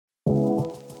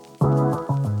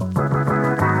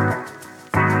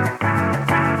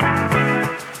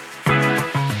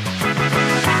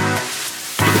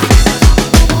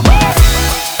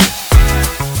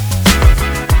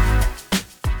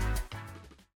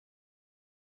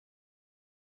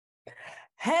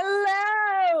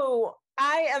Hello!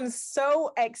 I am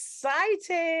so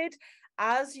excited.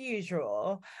 As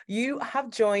usual, you have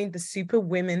joined the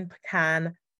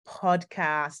SuperWomenCan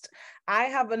podcast. I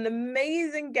have an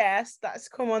amazing guest that's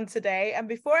come on today. And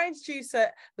before I introduce her,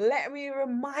 let me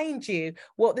remind you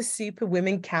what the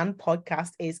SuperWomenCan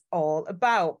podcast is all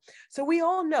about. So we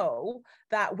all know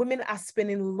that women are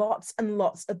spinning lots and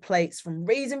lots of plates, from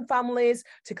raising families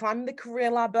to climbing the career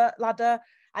ladder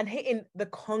and hitting the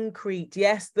concrete,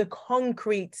 yes, the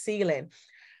concrete ceiling.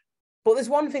 But there's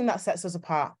one thing that sets us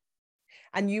apart.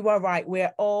 And you are right,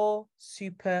 we're all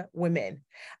super women.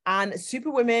 And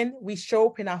super women, we show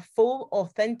up in our full,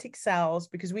 authentic selves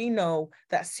because we know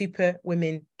that super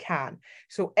women can.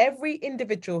 So every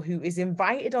individual who is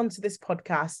invited onto this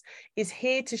podcast is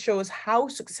here to show us how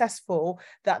successful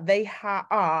that they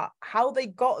are, how they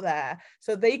got there,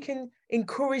 so they can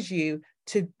encourage you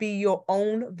to be your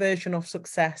own version of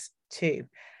success too.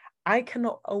 I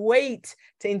cannot wait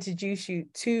to introduce you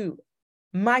to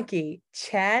Maggie,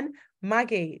 Chen.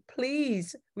 Maggie,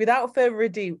 please, without further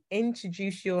ado,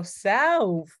 introduce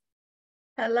yourself.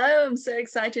 Hello, I'm so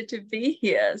excited to be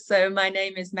here. So my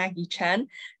name is Maggie Chen,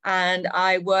 and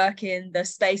I work in the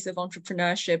space of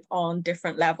entrepreneurship on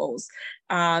different levels.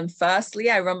 Firstly,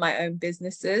 I run my own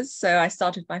businesses. So I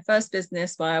started my first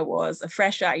business when I was a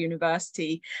fresh out of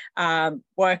university,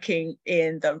 working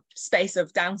in the space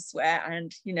of dancewear.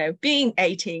 And, you know, being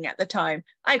 18 at the time,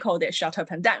 I called it Shut Up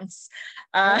and Dance.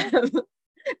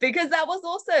 Because that was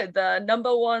also the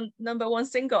number one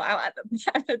single out at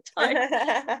the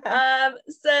time.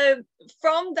 So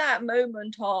from that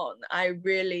moment on, I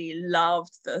really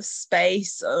loved the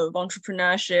space of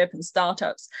entrepreneurship and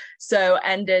startups. So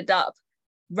ended up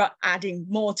adding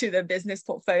more to the business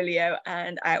portfolio,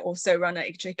 and I also run an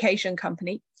education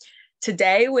company.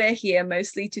 Today, we're here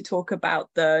mostly to talk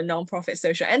about the nonprofit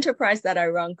social enterprise that I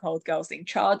run called Girls in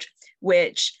Charge,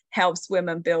 which helps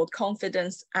women build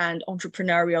confidence and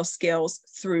entrepreneurial skills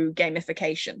through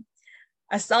gamification.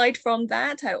 Aside from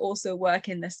that, I also work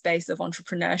in the space of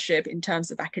entrepreneurship in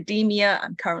terms of academia.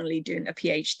 I'm currently doing a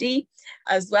PhD,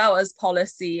 as well as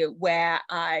policy, where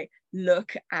I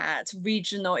look at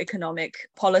regional economic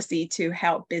policy to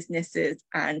help businesses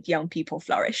and young people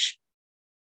flourish.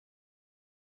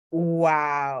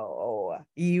 Wow,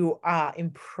 you are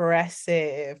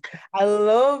impressive. I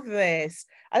love this.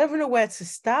 I don't even know where to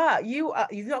start. You've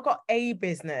not got a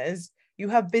business, you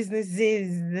have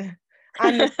businesses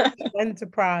and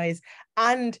enterprise.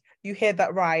 And you hear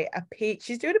that right.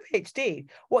 She's doing a PhD.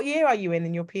 What year are you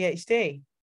in your PhD?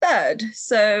 Third,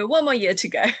 so one more year to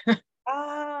go.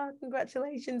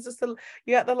 Congratulations.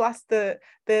 You're at the last the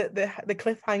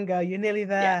cliffhanger. You're nearly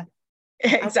there. Yeah.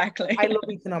 Exactly. I love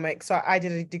economics. So I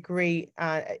did a degree,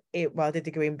 I did a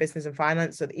degree in business and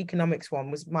finance. So the economics one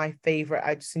was my favorite.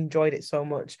 I just enjoyed it so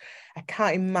much. I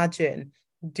can't imagine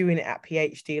doing it at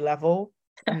PhD level.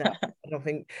 No, I don't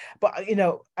think. But you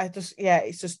know, I just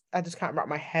can't wrap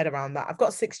my head around that. I've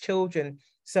got 6 children,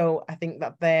 so I think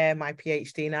that they're my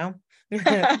PhD now.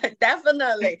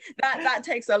 Definitely. That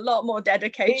takes a lot more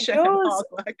dedication and hard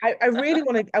work. I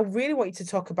really want you to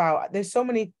talk about, there's so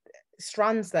many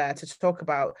strands there to talk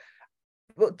about,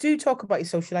 but do talk about your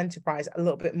social enterprise a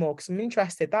little bit more, because I'm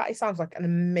interested. It sounds like an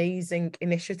amazing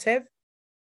initiative.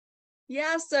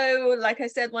 Yeah, so like I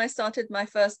said, when I started my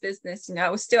first business, I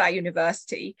was still at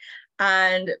university,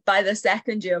 and by the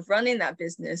second year of running that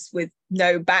business with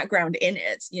no background in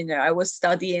it, I was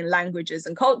studying languages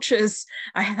and cultures.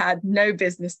 I had no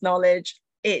business knowledge.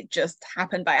 It just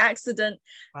happened by accident.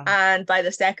 Wow. And by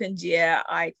the second year,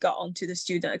 I got onto the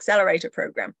student accelerator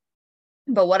program.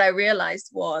 But what I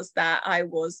realized was that I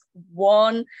was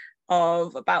one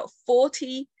of about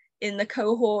 40 in the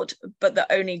cohort, but the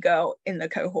only girl in the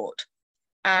cohort.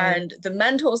 And the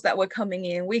mentors that were coming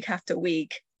in week after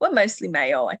week were mostly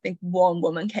male. I think one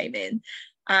woman came in,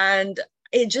 and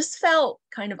it just felt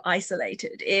kind of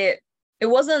isolated. It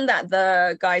wasn't that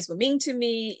the guys were mean to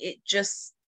me. It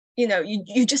just,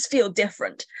 you just feel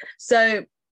different. So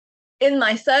in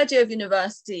my third year of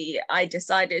university, I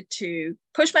decided to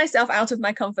push myself out of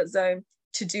my comfort zone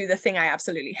to do the thing I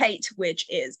absolutely hate, which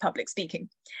is public speaking.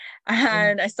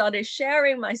 And I started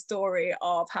sharing my story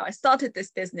of how I started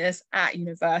this business at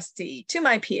university to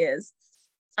my peers.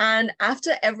 And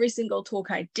after every single talk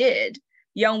I did,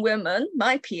 young women,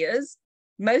 my peers,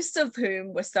 most of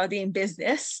whom were studying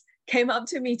business, came up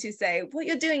to me to say, "What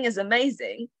you're doing is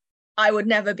amazing. I would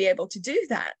never be able to do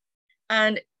that."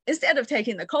 And instead of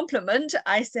taking the compliment,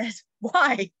 I said,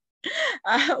 "Why?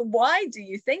 Why do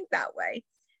you think that way?"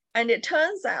 And it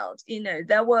turns out,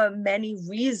 there were many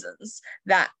reasons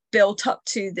that built up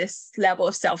to this level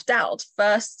of self-doubt.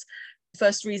 First,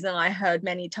 First reason I heard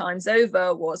many times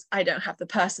over was, I don't have the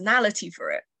personality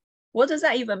for it. What does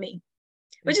that even mean?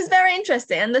 Which is very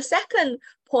interesting. And the second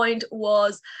point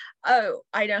was, oh,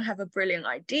 I don't have a brilliant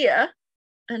idea.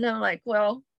 And I'm like,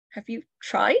 well, have you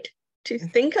tried to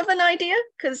think of an idea?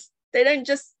 Because they don't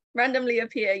just randomly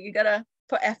appear. You got to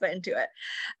put effort into it.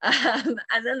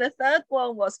 And then the third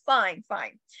one was, fine.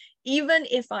 Even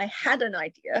if I had an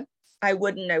idea, I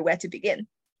wouldn't know where to begin.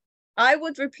 I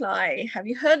would reply, have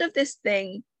you heard of this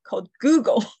thing called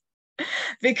Google?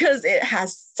 Because it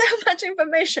has so much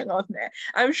information on there.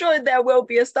 I'm sure there will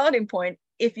be a starting point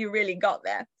if you really got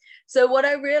there. So what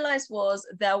I realized was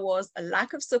there was a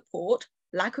lack of support,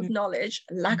 lack of knowledge,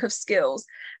 lack of skills,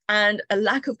 and a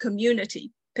lack of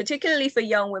community, particularly for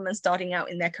young women starting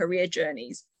out in their career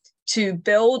journeys, to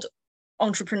build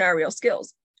entrepreneurial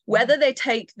skills. Whether they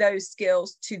take those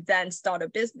skills to then start a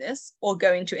business or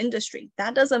go into industry,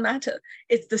 that doesn't matter.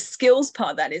 It's the skills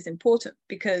part that is important,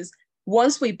 because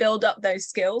once we build up those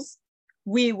skills,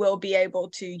 we will be able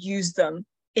to use them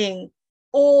in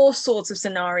all sorts of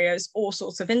scenarios, all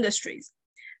sorts of industries.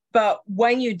 But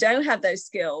when you don't have those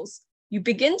skills, you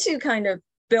begin to kind of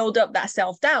build up that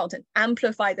self-doubt and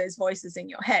amplify those voices in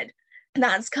your head. And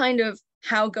that's kind of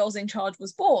how Girls in Charge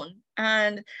was born.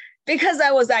 And because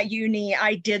I was at uni,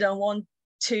 I didn't want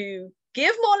to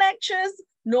give more lectures,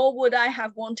 nor would I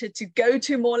have wanted to go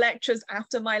to more lectures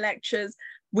after my lectures.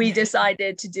 We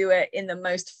decided to do it in the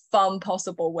most fun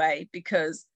possible way,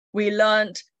 because we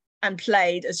learned and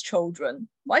played as children.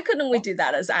 Why couldn't we do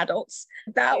that as adults?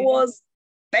 That was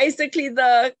basically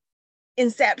the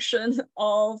inception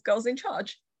of Girls in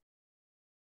Charge.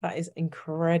 That is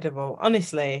incredible.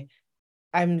 Honestly,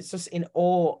 I'm just in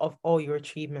awe of all your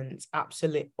achievements,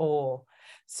 absolute awe.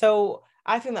 So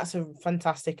I think that's a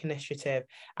fantastic initiative.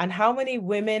 And how many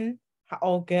women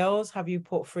or girls have you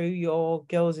put through your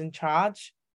Girls in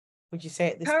Charge, would you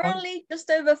say, at this Currently, point? just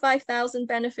over 5,000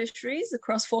 beneficiaries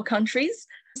across 4 countries.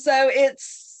 So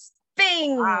it's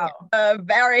been a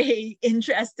very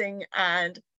interesting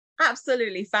and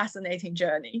absolutely fascinating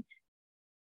journey.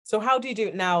 So how do you do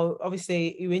it now?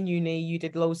 Obviously, you're in uni, you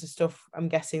did loads of stuff. I'm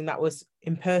guessing that was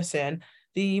in person.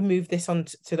 Do you move this on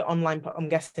to the online, I'm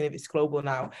guessing if it's global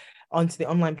now, onto the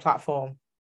online platform?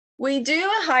 We do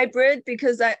a hybrid,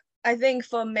 because I think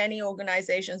for many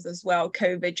organizations as well,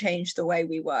 COVID changed the way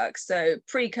we work. So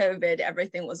pre-COVID,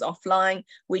 everything was offline.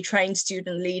 We trained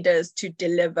student leaders to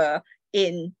deliver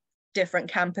in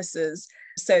different campuses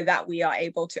so that we are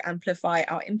able to amplify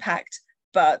our impact.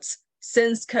 But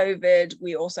since COVID,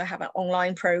 we also have an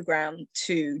online program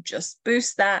to just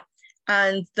boost that.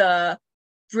 And the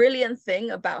brilliant thing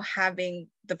about having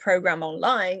the program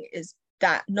online is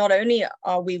that not only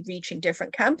are we reaching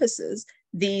different campuses,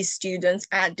 these students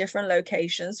at different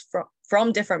locations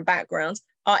from different backgrounds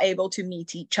are able to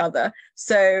meet each other.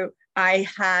 So I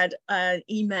had an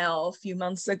email a few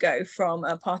months ago from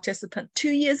a participant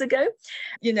 2 years ago,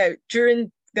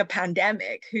 during the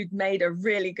pandemic, who'd made a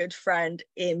really good friend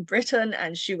in Britain,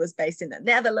 and she was based in the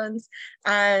Netherlands.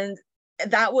 And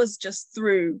that was just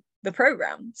through the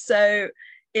program. So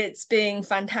it's been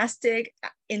fantastic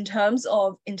in terms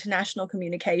of international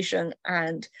communication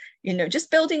and, just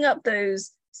building up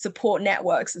those support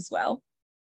networks as well.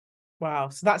 Wow.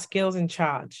 So that's Girls in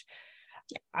Charge.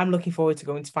 Yeah. I'm looking forward to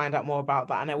going to find out more about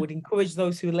that. And I would encourage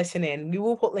those who are listening, we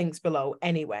will put links below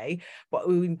anyway, but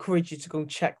we would encourage you to go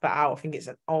check that out. I think it's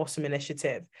an awesome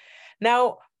initiative.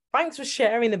 Now, thanks for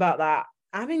sharing about that.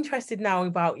 I'm interested now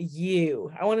about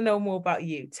you. I want to know more about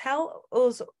you. Tell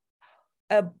us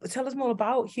more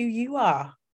about who you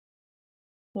are.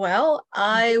 Well,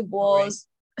 I was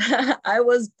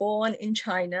born in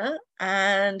China,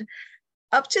 and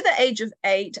up to the age of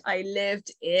 8, I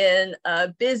lived in a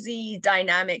busy,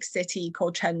 dynamic city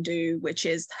called Chengdu, which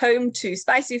is home to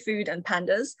spicy food and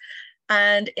pandas.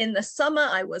 And in the summer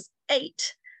I was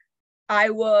 8, I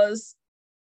was,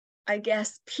 I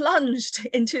guess, plunged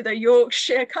into the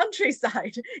Yorkshire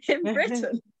countryside in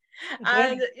Britain.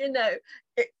 And,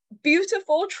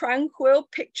 beautiful, tranquil,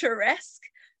 picturesque,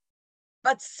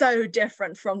 but so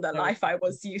different from the life I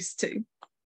was used to.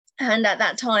 And at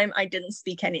that time, I didn't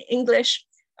speak any English,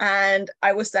 and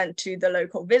I was sent to the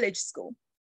local village school.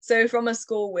 So from a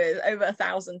school with over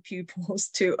 1,000 pupils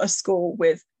to a school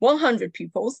with 100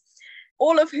 pupils,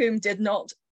 all of whom did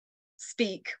not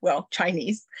speak, well,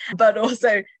 Chinese, but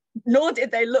also nor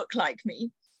did they look like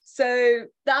me. So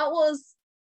that was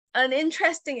an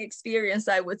interesting experience,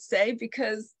 I would say,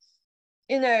 because,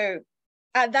 at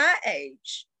that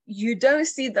age, you don't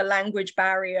see the language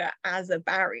barrier as a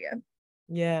barrier.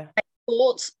 Yeah. I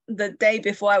thought the day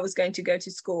before I was going to go to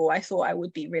school, I thought I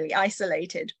would be really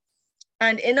isolated.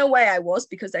 And in a way I was,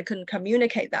 because I couldn't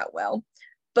communicate that well.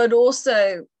 But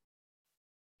also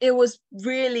it was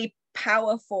really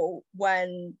powerful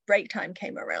when break time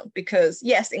came around, because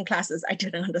yes, in classes, I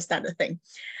didn't understand a thing.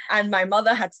 And my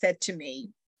mother had said to me,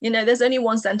 there's only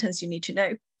one sentence you need to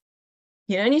know.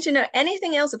 You don't need to know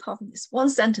anything else apart from this one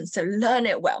sentence, so learn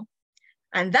it well.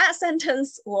 And that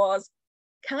sentence was,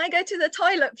 can I go to the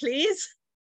toilet, please?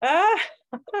 That's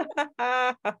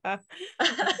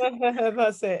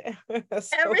it.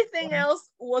 That's Everything else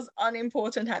was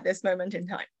unimportant at this moment in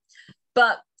time.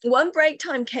 But when break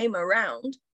time came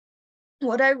around,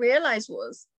 what I realized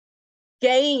was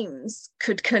games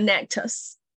could connect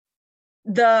us.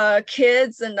 The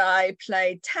kids and I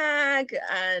played tag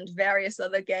and various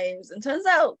other games. And turns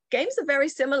out games are very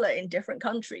similar in different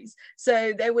countries.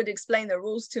 So they would explain the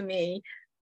rules to me.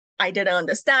 I didn't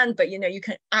understand, but you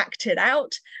can act it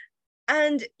out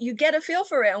and you get a feel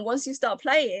for it. And once you start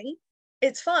playing,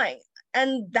 it's fine.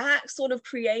 And that sort of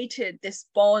created this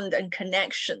bond and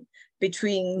connection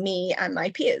between me and my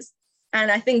peers.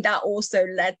 And I think that also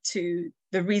led to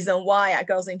the reason why at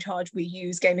Girls in Charge we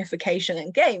use gamification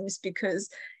and games, because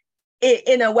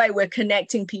in a way we're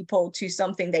connecting people to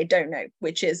something they don't know,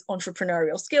 which is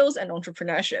entrepreneurial skills and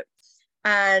entrepreneurship.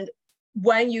 And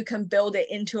when you can build it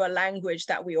into a language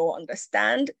that we all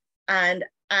understand and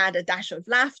add a dash of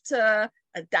laughter,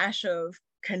 a dash of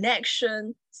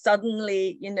connection,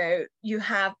 suddenly, you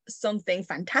have something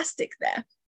fantastic there.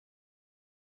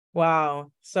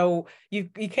 Wow. So you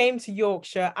came to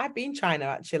Yorkshire. I've been China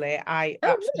actually. I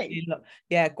absolutely love,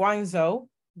 Guangzhou.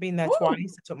 Been there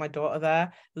twice. I took my daughter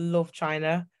there. Love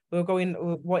China. We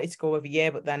wanted to go every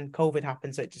year, but then COVID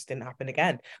happened, so it just didn't happen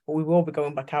again. But we will be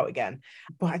going back out again.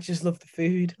 But I just love the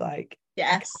food.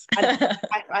 Yes. And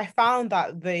I found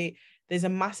that there's a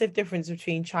massive difference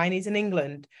between Chinese food in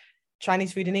England,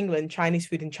 Chinese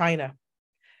food in China.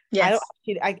 Yes.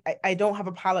 I don't have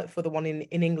a palate for the one in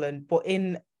England, but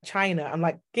in China, I'm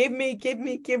like, give me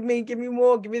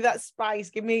more, give me that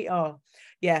spice,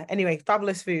 anyway,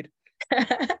 fabulous food.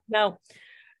 Now,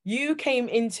 you came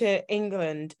into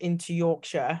England, into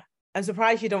Yorkshire. I'm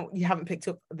surprised you haven't picked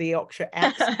up the Yorkshire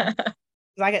accent.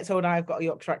 Because I get told I've got a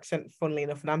Yorkshire accent, funnily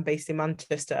enough, and I'm based in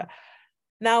Manchester.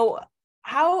 Now,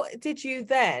 how did you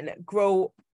then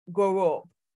grow up?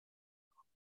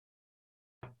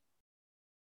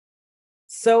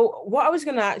 So what I was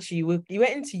going to ask you, you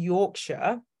went into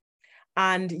Yorkshire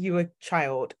and you were a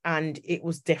child and it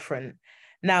was different.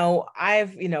 Now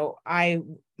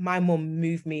my mum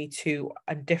moved me to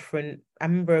a different, I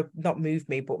remember not moved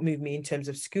me, but moved me in terms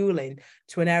of schooling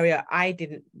to an area I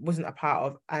wasn't a part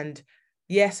of. And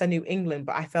yes, I knew England,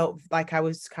 but I felt like I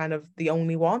was kind of the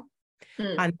only one.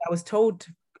 And I was told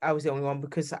I was the only one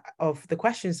because of the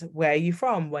questions. Where are you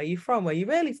from? Where are you from? Where are you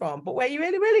really from? But where are you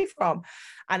really, really from?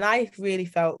 And I really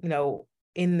felt,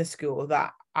 in the school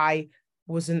that I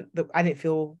didn't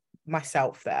feel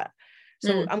myself there.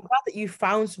 So I'm glad that you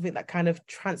found something that kind of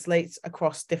translates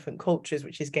across different cultures,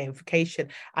 which is gamification.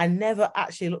 I never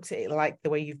actually looked at it like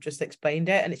the way you've just explained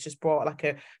it. And it's just brought like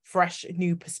a fresh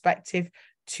new perspective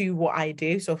to what I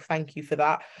do. So thank you for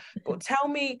that. But tell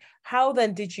me, how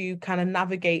then did you kind of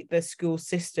navigate the school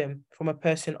system from a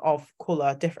person of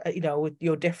color, with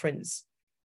your difference?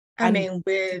 With to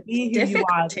be who difficulty. you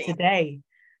are today.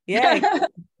 Yeah,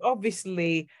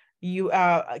 obviously you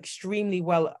are extremely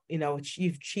well,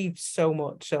 you've achieved so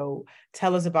much. So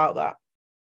tell us about that.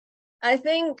 I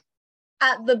think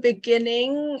at the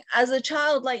beginning, as a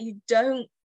child, you don't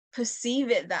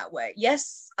perceive it that way.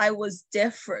 Yes, I was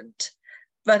different,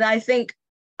 but I think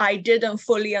I didn't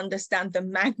fully understand the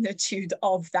magnitude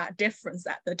of that difference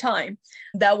at the time.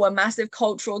 There were massive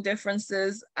cultural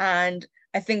differences, and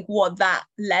I think what that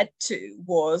led to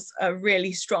was a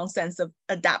really strong sense of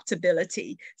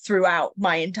adaptability throughout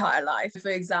my entire life.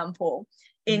 For example,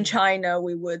 in China,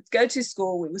 we would go to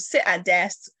school, we would sit at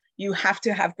desks, you have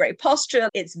to have great posture,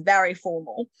 it's very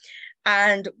formal.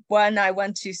 And when I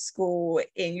went to school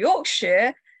in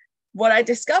Yorkshire, what I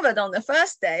discovered on the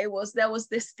first day was there was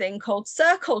this thing called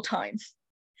circle time.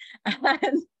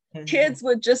 And kids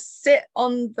would just sit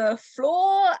on the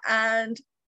floor and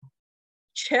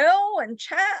chill and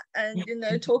chat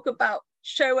and talk about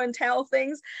show and tell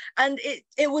things. And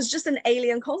it was just an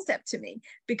alien concept to me,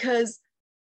 because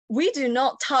we do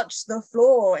not touch the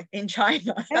floor in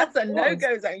China. That's a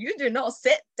no-go zone. You do not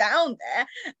sit down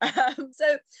there.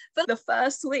 So for the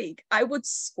first week, I would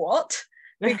squat,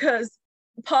 because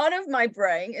part of my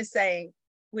brain is saying,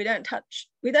 we don't touch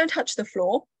the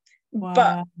floor. Wow.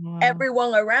 But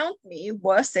everyone around me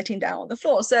were sitting down on the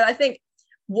floor. So I think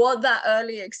what that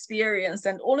early experience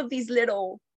and all of these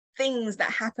little things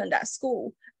that happened at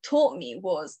school taught me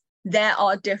was there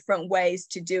are different ways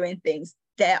to doing things.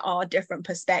 There are different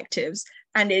perspectives,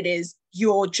 and it is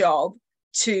your job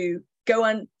to go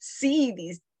and see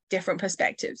these different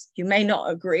perspectives. You may not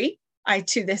agree. I,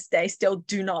 to this day, still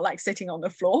do not like sitting on the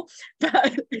floor,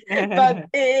 but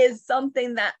it is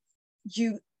something that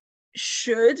you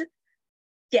should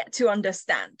get to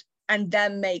understand, and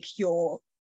then make your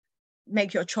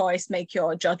choice, make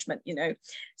your judgment, you know.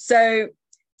 So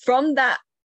from that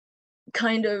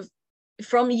kind of,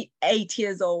 from 8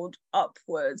 years old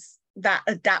upwards, that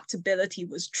adaptability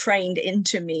was trained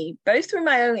into me, both through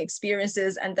my own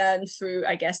experiences and then through,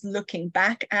 I guess, looking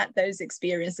back at those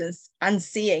experiences and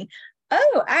seeing,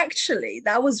 oh, actually,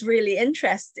 that was really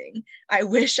interesting. I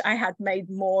wish I had made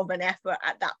more of an effort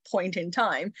at that point in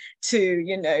time to,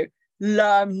 you know,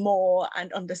 learn more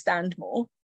and understand more.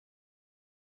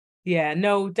 Yeah,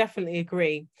 no, definitely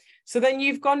agree. So then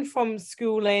you've gone from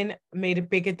schooling, made a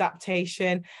big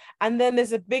adaptation, and then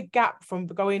there's a big gap from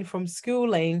going from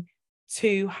schooling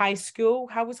to high school.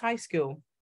 How was high school?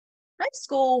 High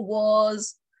school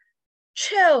was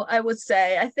chill, I would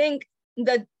say. I think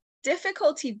the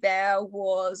difficulty there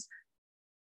was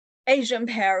Asian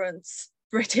parents,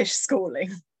 British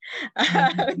schooling.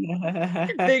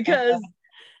 Because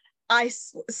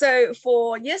so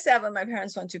for year 7, my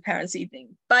parents went to parents'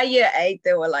 evening. By year 8,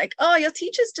 they were like, oh, your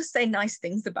teachers just say nice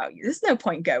things about you. There's no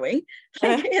point going.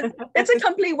 Like, it's a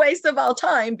complete waste of our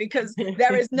time because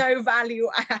there is no value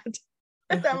add.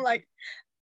 And I'm like,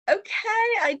 okay,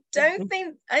 I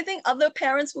think other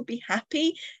parents would be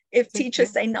happy if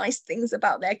teachers say nice things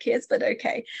about their kids, but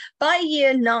okay. By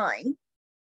year 9,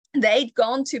 they'd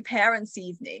gone to parents'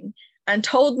 evening and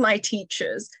told my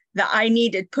teachers that I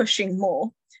needed pushing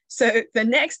more. So the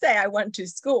next day I went to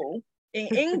school. In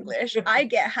English, I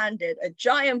get handed a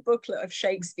giant booklet of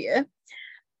Shakespeare.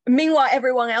 Meanwhile,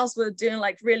 everyone else was doing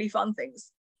like really fun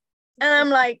things. And I'm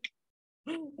like,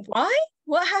 why?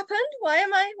 What happened? Why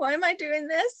am I doing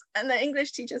this? And the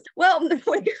English teachers, well, we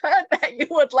heard that you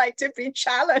would like to be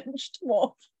challenged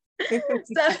more. So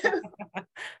that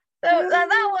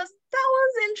was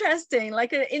interesting,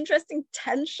 like an interesting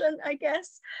tension, I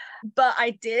guess. But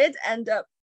I did end up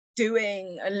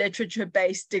doing a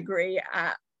literature-based degree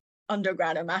at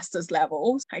undergrad and master's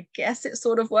levels. I guess it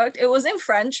sort of worked. It was in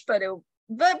French, but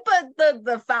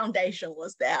the foundation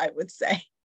was there, I would say.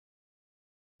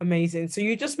 Amazing. So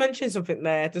you just mentioned something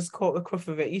there, just caught the crux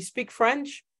of it. You speak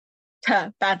French?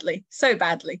 Badly, so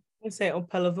badly. I say on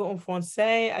parle-vous en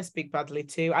français. I speak badly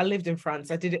too. I lived in France.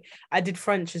 I did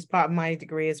French as part of my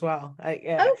degree as well.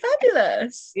 Yeah. Oh,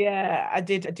 fabulous. Yeah, I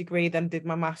did a degree, then did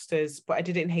my master's, but I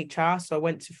did it in HR. So I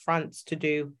went to France to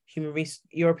do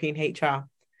European HR.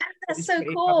 That's so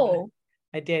cool. Fabulous.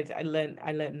 I did. I learned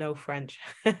no French.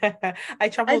 I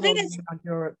traveled all around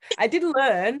Europe. I did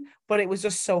learn, but it was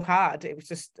just so hard. It was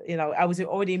just, you know, I was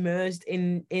already immersed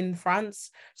in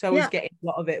France, so I was getting a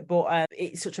lot of it. But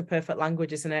it's such a perfect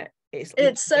language, isn't it?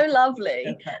 It's so lovely,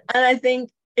 and I think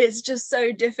it's just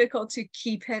so difficult to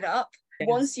keep it up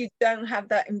once you don't have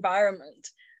that environment.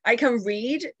 I can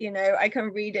read, you know, I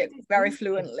can read it very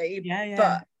fluently,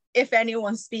 but if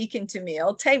anyone's speaking to me,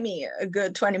 it'll take me a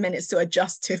good 20 minutes to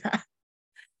adjust to that.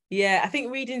 Yeah, I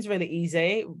think reading's really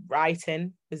easy.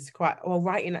 Writing is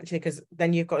writing actually, because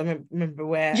then you've got to remember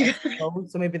where so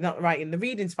maybe not writing. The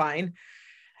reading's fine.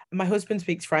 My husband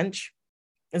speaks French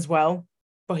as well,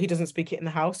 but he doesn't speak it in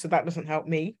the house, so that doesn't help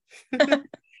me. And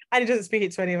he doesn't speak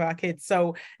it to any of our kids.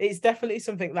 So it's definitely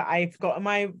something that I've got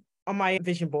on my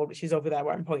vision board, which is over there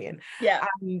where I'm pointing. Yeah.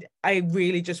 And I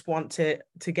really just want to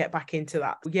get back into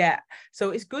that. Yeah. So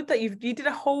it's good that you did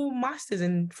a whole master's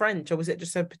in French, or was it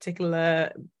just a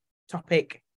particular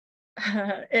topic?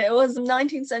 It was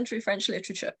 19th century French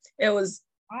literature. It was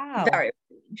very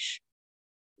niche.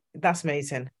 That's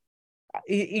amazing.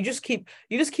 You just keep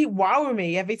wowing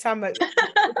me every time that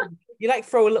you like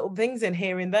throw little things in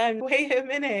here and there. Wait a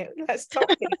minute,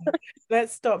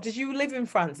 let's stop. Did you live in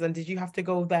France then? Did you have to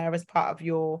go there as part of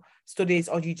your studies,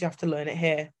 or did you have to learn it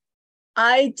here?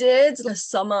 I did a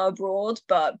summer abroad,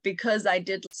 but because I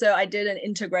did an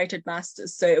integrated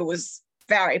master's, so it was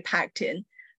very packed in.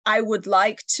 I would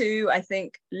like to, I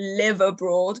think, live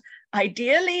abroad,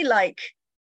 ideally like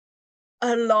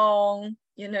a long,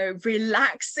 you know,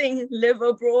 relaxing live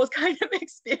abroad kind of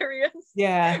experience.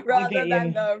 Yeah. Rather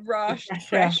than the rushed,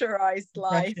 pressurized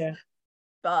life.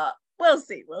 But we'll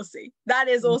see. That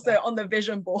is also on the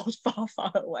vision board far,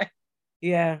 far away.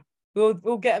 Yeah.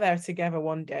 We'll get there together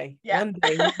one day. Yeah. One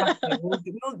day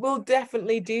we'll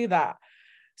definitely do that.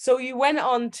 So you went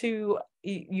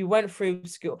through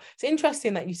school. It's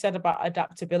interesting that you said about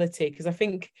adaptability, because I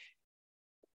think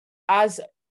as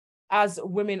as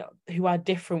women who are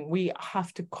different, we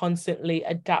have to constantly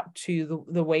adapt to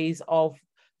the ways of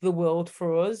the world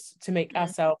for us to make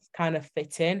ourselves kind of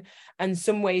fit in. And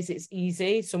some ways it's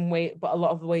easy, but a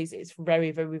lot of the ways it's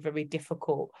very, very, very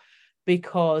difficult,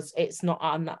 because it's not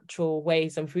our natural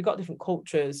ways. And if we've got different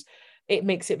cultures, it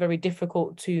makes it very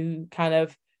difficult to kind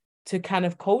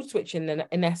of code switch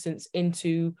in essence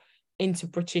into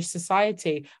British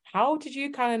society. How did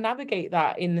you kind of navigate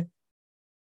that in?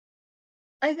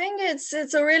 I think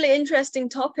it's a really interesting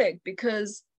topic,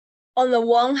 because on the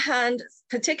one hand,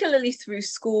 particularly through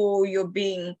school, you're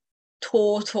being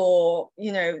taught, or,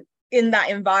 you know, in that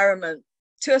environment,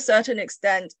 to a certain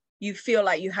extent, you feel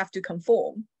like you have to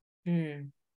conform.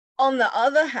 On the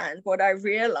other hand, what I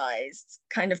realized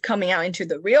kind of coming out into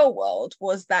the real world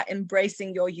was that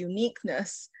embracing your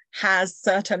uniqueness has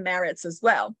certain merits as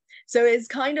well. So it's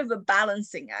kind of a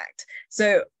balancing act.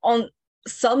 So on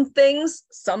some things,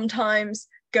 sometimes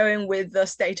going with the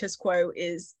status quo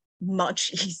is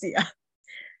much easier.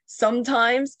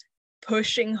 Sometimes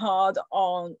pushing hard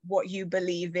on what you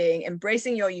believe in,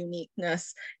 embracing your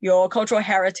uniqueness, your cultural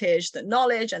heritage, the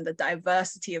knowledge and the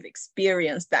diversity of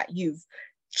experience that you've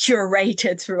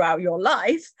curated throughout your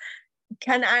life,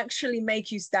 can actually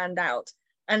make you stand out.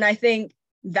 And I think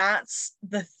that's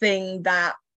the thing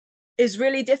that is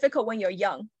really difficult when you're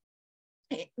young.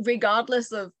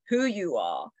 Regardless of who you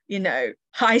are, you know,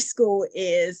 high school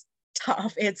is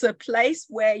tough. It's a place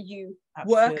where you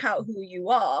work out who you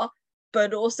are,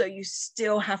 but also you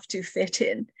still have to fit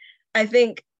in. I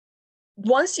think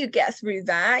once you get through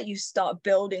that, you start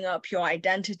building up your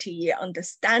identity,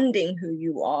 understanding who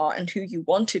you are and who you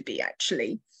want to be.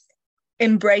 Actually,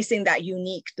 embracing that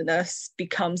uniqueness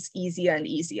becomes easier and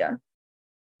easier.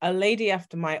 A lady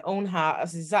after my own heart.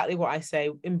 That's exactly what I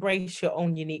say. Embrace your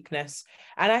own uniqueness.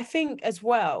 And I think as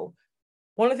well,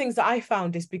 one of the things that I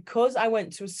found is, because I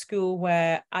went to a school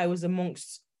where I was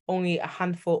amongst only a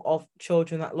handful of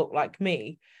children that looked like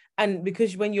me, and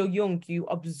because when you're young, you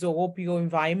absorb your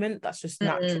environment. That's just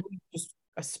natural, just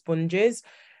as sponges.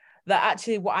 That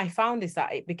actually what I found is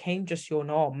that it became just your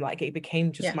norm. Like, it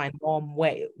became just my norm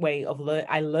way of learn.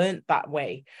 I learned that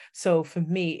way. So for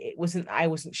me, I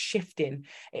wasn't shifting.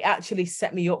 It actually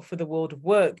set me up for the world of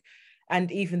work.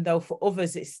 And even though for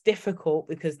others it's difficult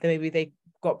because maybe they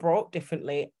got brought up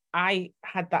differently, I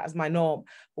had that as my norm.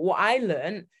 But what I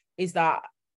learned is that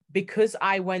because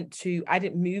I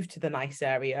didn't move to the nice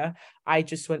area, I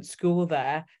just went to school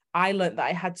there. I learned that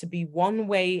I had to be one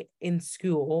way in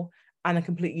school and a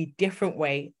completely different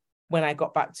way when I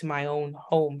got back to my own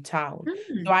hometown.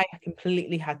 So I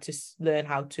completely had to learn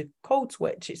how to code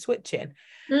switching.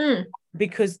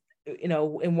 Because, you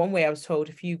know, in one way I was told,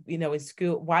 if you know, in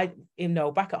school, why, you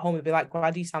know, back at home, it'd be like,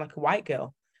 why do you sound like a white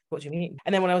girl? What do you mean?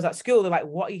 And then when I was at school, they're like,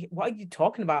 what are you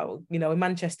talking about? You know, in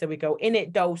Manchester, we go, in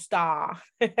it, do star.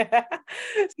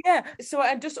 Yeah. So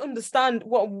I just understand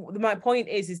what my point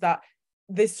is that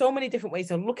there's so many different ways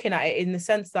of looking at it, in the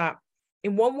sense that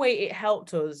in one way it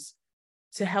helped us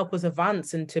to help us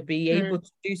advance and to be able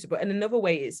to do so. But in another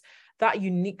way, it's that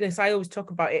uniqueness. I always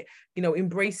talk about it, you know,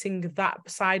 embracing that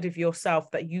side of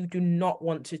yourself that you do not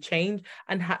want to change,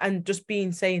 and just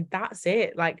saying, that's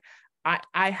it. Like,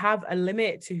 I have a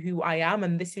limit to who I am,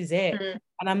 and this is it.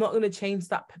 And I'm not going to change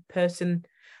that person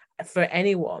for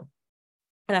anyone.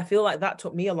 And I feel like that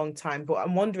took me a long time. But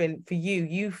I'm wondering, for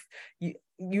you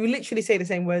literally say the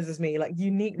same words as me, like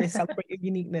uniqueness, celebrate your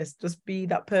uniqueness, just be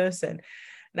that person.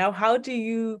 Now, how do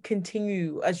you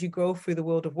continue as you grow through the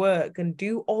world of work and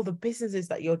do all the businesses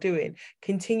that you're doing,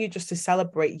 continue just to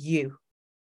celebrate you?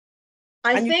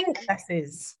 I think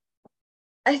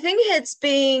it's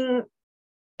been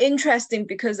interesting,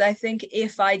 because I think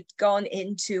if I'd gone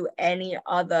into any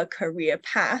other career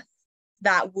path,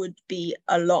 that would be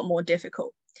a lot more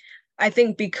difficult. I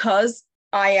think because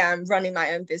I am running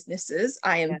my own businesses,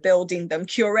 I am building them,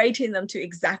 curating them to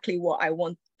exactly what I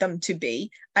want them to be.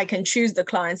 I can choose the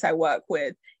clients I work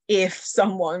with. If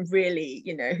someone really,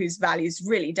 you know, whose values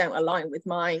really don't align with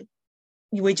mine,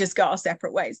 we just go our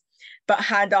separate ways. But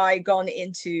had I gone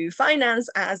into finance,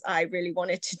 as I really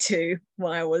wanted to do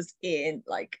when I was in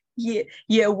like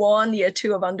year 1, year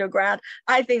 2 of undergrad,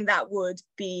 I think that would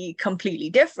be completely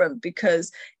different,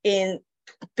 because in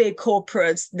big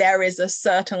corporates, there is a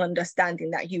certain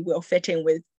understanding that you will fit in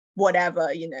with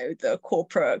whatever, you know, the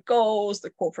corporate goals, the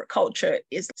corporate culture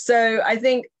is. So I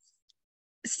think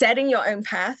setting your own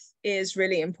path is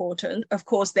really important. Of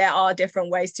course, there are different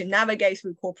ways to navigate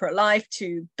through corporate life,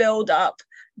 to build up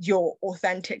your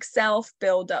authentic self,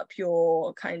 build up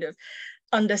your kind of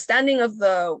understanding of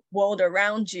the world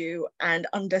around you and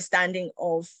understanding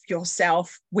of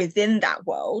yourself within that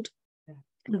world.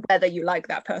 whether you like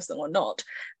that person or not.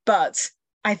 But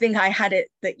I think I had it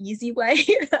the easy way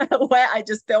where I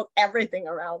just built everything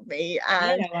around me,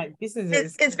 and like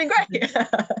businesses. it's been great.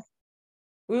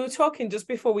 We were talking just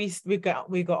before we got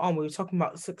on, we were talking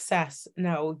about success.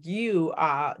 Now, you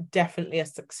are definitely a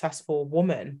successful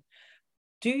woman.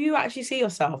 Do you actually see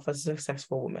yourself as a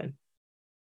successful woman?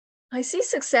 I see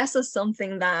success as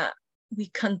something that we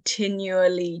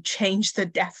continually change the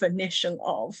definition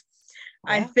of.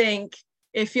 Yeah. I think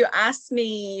if you asked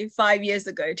me 5 years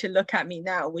ago to look at me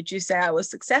now, would you say I was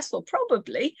successful?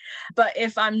 Probably. But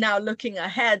if I'm now looking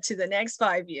ahead to the next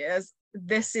 5 years,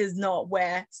 this is not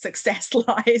where success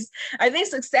lies. I think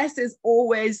success is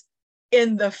always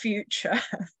in the future.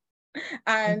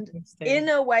 And in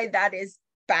a way that is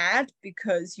bad,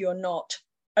 because you're not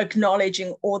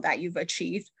acknowledging all that you've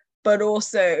achieved. But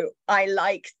also, I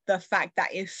like the fact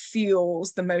that it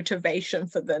fuels the motivation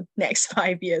for the next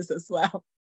 5 years as well.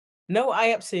 No,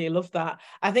 I absolutely love that.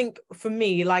 I think for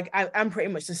me, like I'm pretty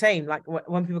much the same. Like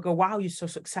when people go, wow, you're so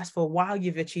successful. Wow,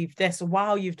 you've achieved this.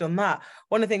 Wow, you've done that.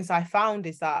 One of the things I found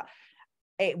is that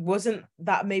it wasn't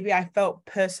that maybe I felt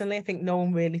personally. I think no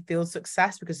one really feels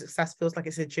success, because success feels like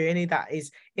it's a journey that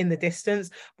is in the distance.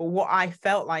 But what I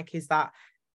felt like is that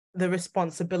the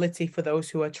responsibility for those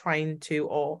who are trying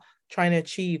to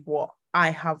achieve what I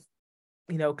have,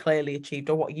 clearly achieved,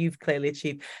 or what you've clearly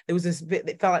achieved. There was this bit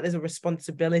that felt like there's a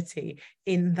responsibility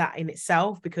in that in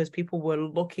itself, because people were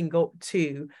looking up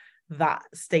to that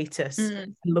status,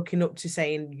 looking up to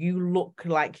saying, you look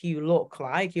like you're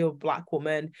a Black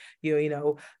woman, you're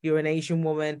an Asian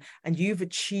woman, and you've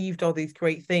achieved all these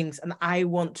great things, and I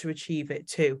want to achieve it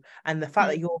too. And the fact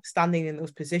that you're standing in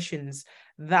those positions,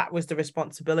 that was the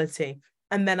responsibility.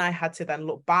 And then I had to then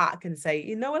look back and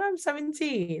say, when I'm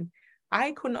 17,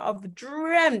 I couldn't have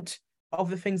dreamt of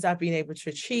the things I've been able to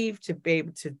achieve, to be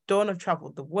able to done. I've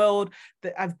traveled the world,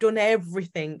 that I've done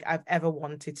everything I've ever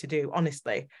wanted to do.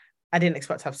 Honestly, I didn't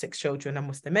expect to have 6 children. I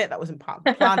must admit, that wasn't part of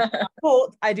the plan. But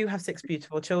I do have 6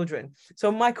 beautiful children.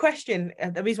 So my question,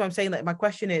 the reason why I'm saying that, my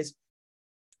question is,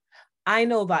 I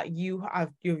know that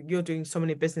you're doing so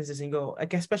many businesses, and I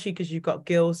guess especially because you've got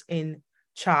Girls in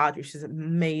Charge, which is an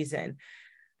amazing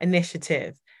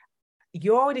initiative.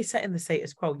 You're already setting the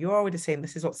status quo. You're already saying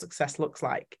this is what success looks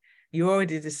like. You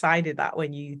already decided that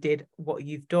when you did what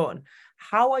you've done.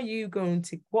 How are you going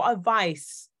to, what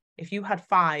advice, if you had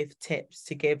 5 tips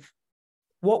to give,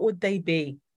 what would they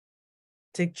be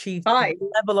to achieve the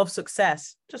level of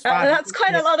success? Just 5. That's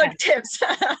quite a lot of tips.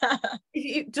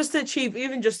 Just to achieve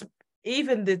even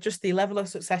the level of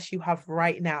success you have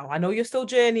right now. I know you're still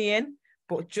journeying,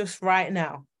 but just right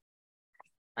now.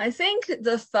 I think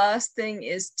the first thing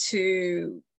is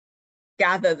to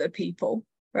gather the people,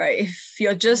 right? If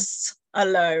you're just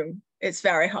alone, it's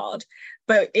very hard.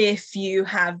 But if you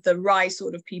have the right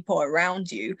sort of people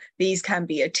around you, these can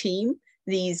be a team,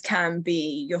 these can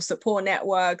be your support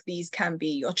network, these can be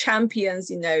your champions,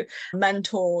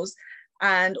 mentors,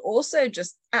 and also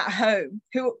just at home,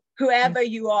 whoever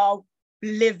you are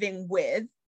living with,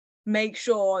 make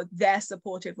sure they're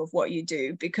supportive of what you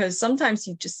do, because sometimes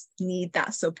you just need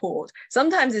that support.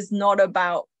 Sometimes it's not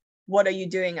about what are you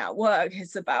doing at work,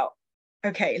 it's about,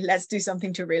 okay, let's do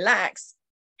something to relax,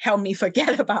 help me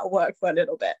forget about work for a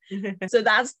little bit. So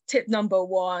that's tip number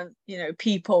 1.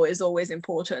 People is always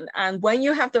important, and when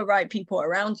you have the right people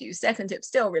around you, second tip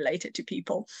still related to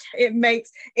people,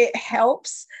 it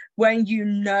helps when you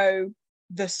know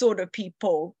the sort of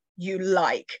people you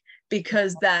like,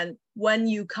 because then when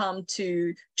you come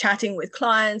to chatting with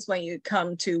clients, when you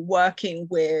come to working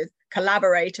with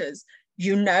collaborators,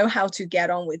 you know how to get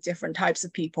on with different types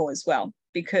of people as well.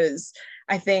 Because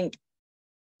I think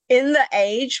in the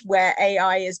age where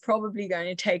AI is probably going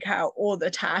to take out all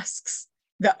the tasks,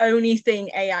 the only thing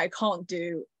AI can't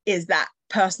do is that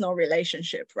personal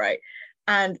relationship, right?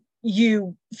 And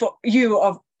you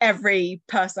of every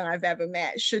person I've ever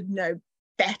met should know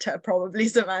better, probably,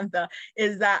 Samantha,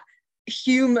 is that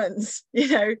humans,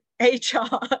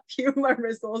 HR, human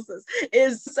resources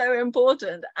is so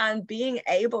important, and being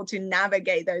able to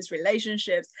navigate those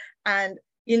relationships and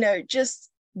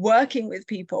just working with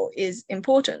people is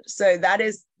important. So that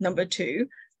is number 2.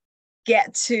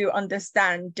 Get to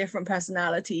understand different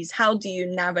personalities. How do you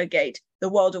navigate the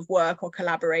world of work or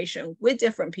collaboration with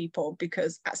different people?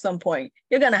 Because at some point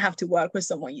you're going to have to work with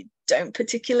someone you don't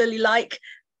particularly like,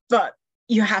 but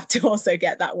you have to also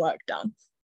get that work done.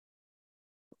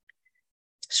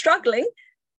 Struggling.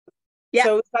 Yeah.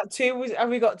 So is that 2? Have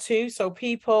we got 2? So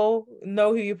people,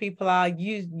 know who your people are,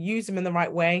 use them in the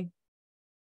right way.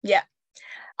 Yeah.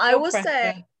 I will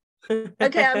say,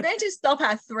 okay, I'm going to stop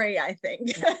at 3, I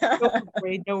think.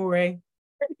 Don't worry.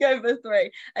 Go for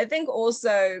 3. I think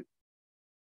also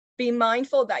be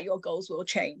mindful that your goals will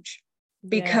change,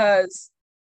 because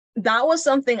that was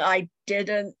something I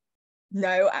didn't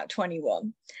know at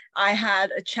 21. I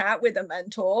had a chat with a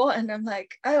mentor and I'm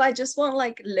like, oh, I just want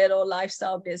like little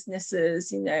lifestyle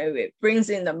businesses, it brings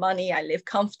in the money, I live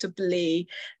comfortably,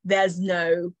 there's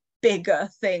no bigger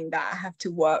thing that I have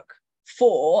to work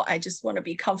for, I just want to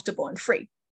be comfortable and free.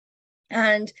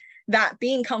 And that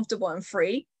being comfortable and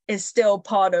free is still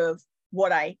part of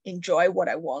what I enjoy, what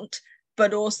I want,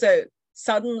 but also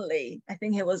suddenly, I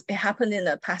think it happened in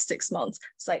the past 6 months,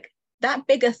 it's like, that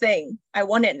bigger thing, I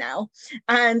want it now.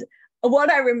 And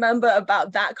what I remember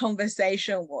about that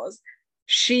conversation was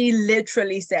she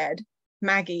literally said,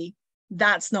 Maggie,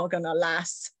 that's not going to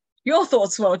last. Your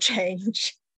thoughts will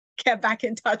change. Get back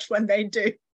in touch when they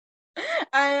do.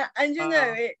 And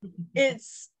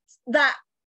it's that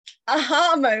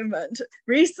aha moment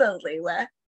recently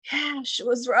where, yeah, she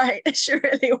was right. She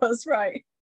really was right.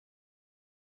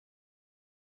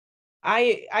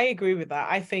 I agree with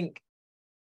that. I think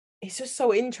it's just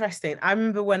so interesting. I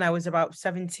remember when I was about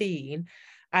 17,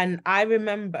 and I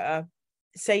remember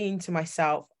saying to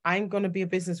myself, I'm going to be a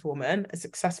businesswoman, a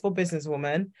successful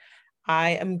businesswoman.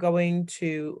 I am going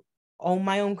to own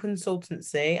my own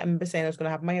consultancy. I remember saying I was going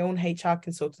to have my own HR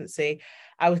consultancy.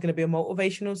 I was going to be a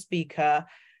motivational speaker.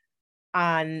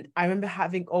 And I remember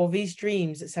having all these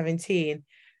dreams at 17,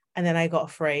 and then I got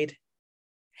afraid.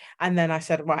 And then I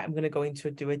said, right, I'm going to go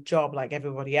do a job like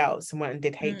everybody else, and went and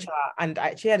did HR. And I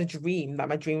actually had a dream that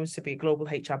my dream was to be a global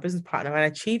HR business partner, and I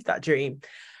achieved that dream.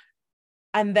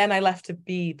 And then I left to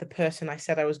be the person I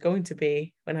said I was going to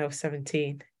be when I was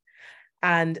 17.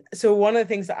 And so one of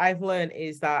the things that I've learned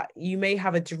is that you may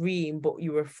have a dream, but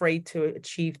you're afraid to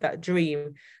achieve that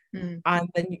dream. And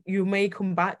then you may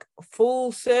come back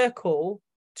full circle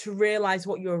to realize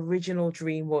what your original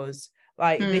dream was.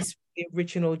 Like this the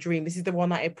original dream. This is the one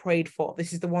that I prayed for.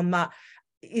 This is the one that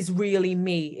is really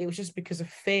me. It was just because of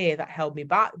fear that held me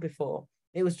back before.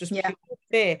 It was just pure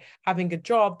fear. Having a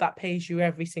job that pays you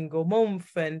every single month,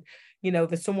 and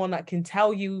there's someone that can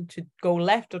tell you to go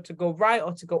left or to go right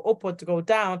or to go up or to go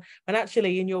down. When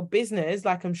actually in your business,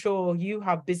 like I'm sure you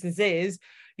have businesses,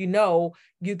 you're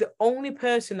the only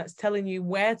person that's telling you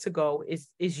where to go is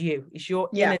you. It's your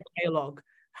inner dialogue.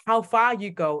 How far you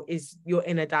go is your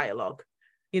inner dialogue.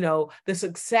 The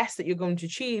success that you're going to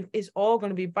achieve is all going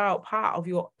to be about part of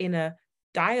your inner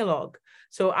dialogue.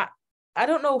 So I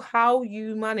don't know how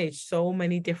you manage so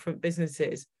many different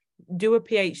businesses, do a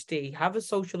PhD, have a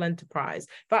social enterprise.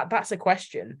 That's a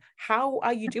question. How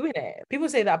are you doing it? People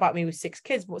say that about me with 6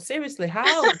 kids, but seriously,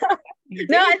 how?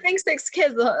 No, I think 6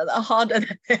 kids are harder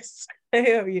than this.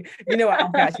 You know what?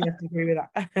 I actually have to agree with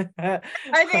that.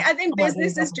 I think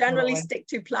businesses generally stick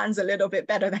to plans a little bit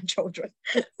better than children.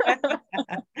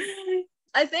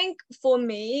 I think for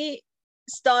me,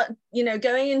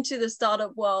 going into the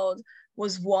startup world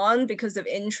was 1, because of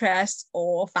interest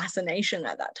or fascination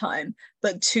at that time,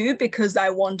 but 2, because I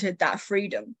wanted that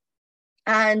freedom.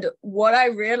 And what I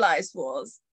realized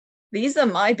was, these are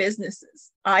my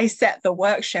businesses. I set the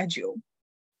work schedule.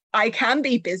 I can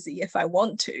be busy if I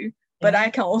want to, but I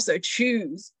can also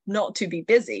choose not to be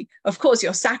busy. Of course,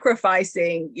 you're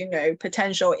sacrificing,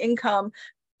 potential income,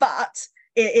 but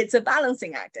it's a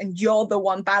balancing act, and you're the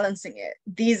one balancing it.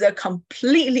 These are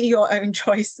completely your own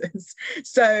choices.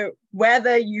 So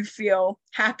whether you feel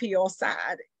happy or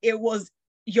sad, it was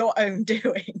your own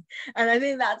doing. And I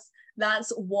think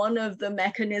that's one of the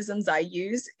mechanisms I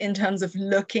use in terms of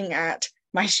looking at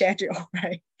my schedule,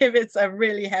 right? If it's a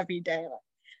really heavy day,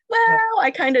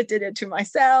 I kind of did it to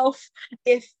myself.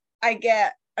 If I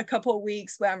get a couple of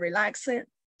weeks where I'm relaxing,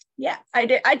 I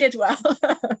did well.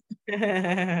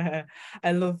 I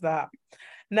love that.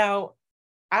 Now,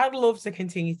 I'd love to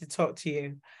continue to talk to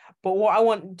you, but what I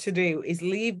want to do is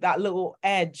leave that little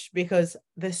edge, because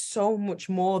there's so much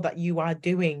more that you are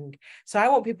doing. So I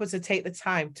want people to take the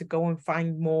time to go and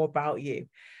find more about you.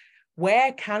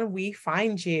 Where can we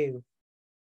find you?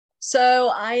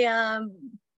 So I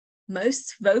am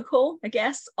most vocal, I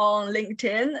guess, on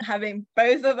LinkedIn, having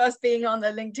both of us being on the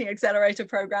LinkedIn Accelerator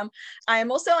program. I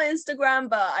am also on Instagram,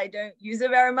 but I don't use it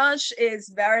very much. It's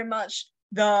very much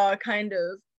the kind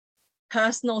of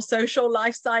personal social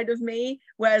life side of me,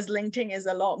 whereas LinkedIn is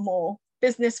a lot more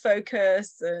business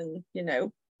focused and,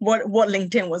 what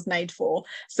LinkedIn was made for.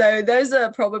 So those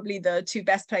are probably the 2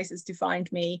 best places to find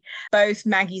me, both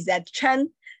Maggie Z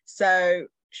Chen. So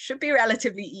should be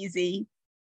relatively easy.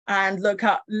 And look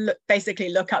up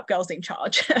Girls in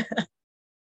Charge.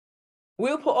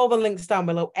 We'll put all the links down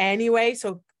below anyway,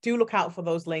 so do look out for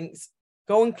those links.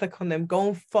 go and click on them, go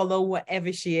and follow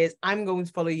whatever she is. I'm going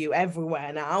to follow you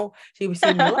everywhere now. So you'll be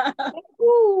seeing me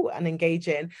and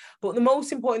engaging. But the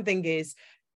most important thing is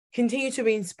continue to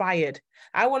be inspired.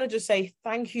 I want to just say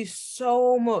thank you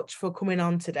so much for coming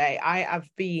on today. I'm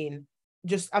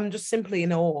just simply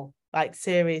in awe. Like,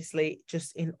 seriously,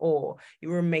 just in awe. You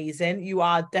were amazing. You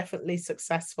are definitely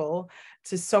successful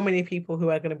to so many people who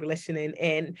are going to be listening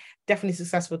in. Definitely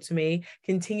successful to me.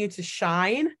 Continue to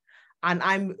shine. And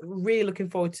I'm really looking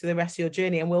forward to the rest of your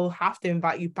journey. And we'll have to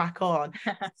invite you back on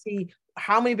to see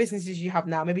how many businesses you have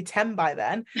now, maybe 10 by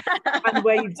then, and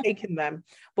where you've taken them.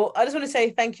 But I just want to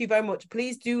say thank you very much.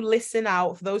 Please do listen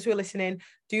out. For those who are listening,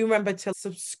 do remember to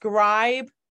subscribe,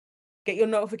 get your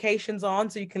notifications on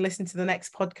so you can listen to the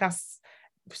next podcasts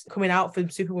coming out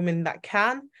from Superwomen That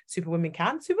Can. Superwomen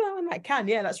That Can.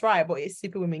 Yeah, that's right. But it's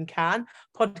Superwomen Can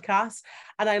podcast.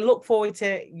 And I look forward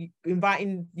to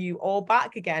inviting you all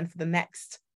back again for the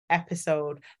next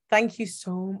episode. Thank you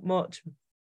so much.